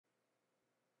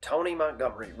Tony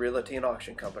Montgomery Realty and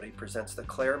Auction Company presents the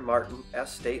Claire Martin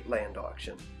Estate Land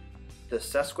Auction. The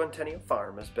Sesquicentennial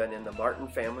farm has been in the Martin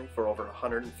family for over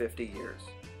 150 years.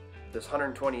 This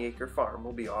 120-acre farm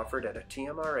will be offered at a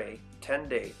TMRA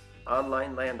 10-day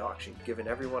online land auction, giving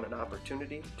everyone an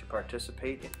opportunity to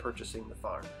participate in purchasing the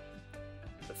farm.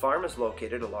 The farm is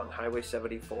located along Highway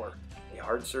 74, a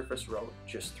hard surface road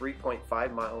just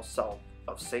 3.5 miles south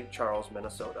of St. Charles,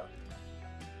 Minnesota.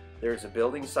 There is a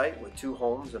building site with 2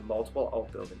 homes and multiple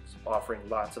outbuildings, offering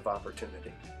lots of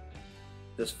opportunity.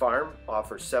 This farm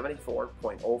offers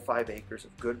 74.05 acres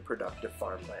of good productive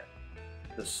farmland.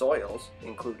 The soils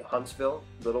include Huntsville,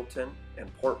 Littleton,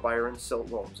 and Port Byron silt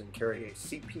loams and carry a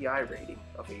CPI rating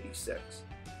of 86.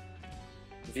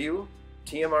 View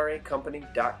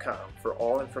TMRAcompany.com for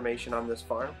all information on this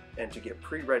farm and to get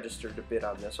pre-registered to bid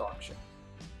on this auction.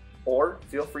 Or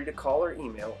feel free to call or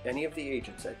email any of the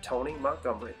agents at Tony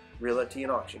Montgomery Realty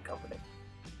and Auction Company.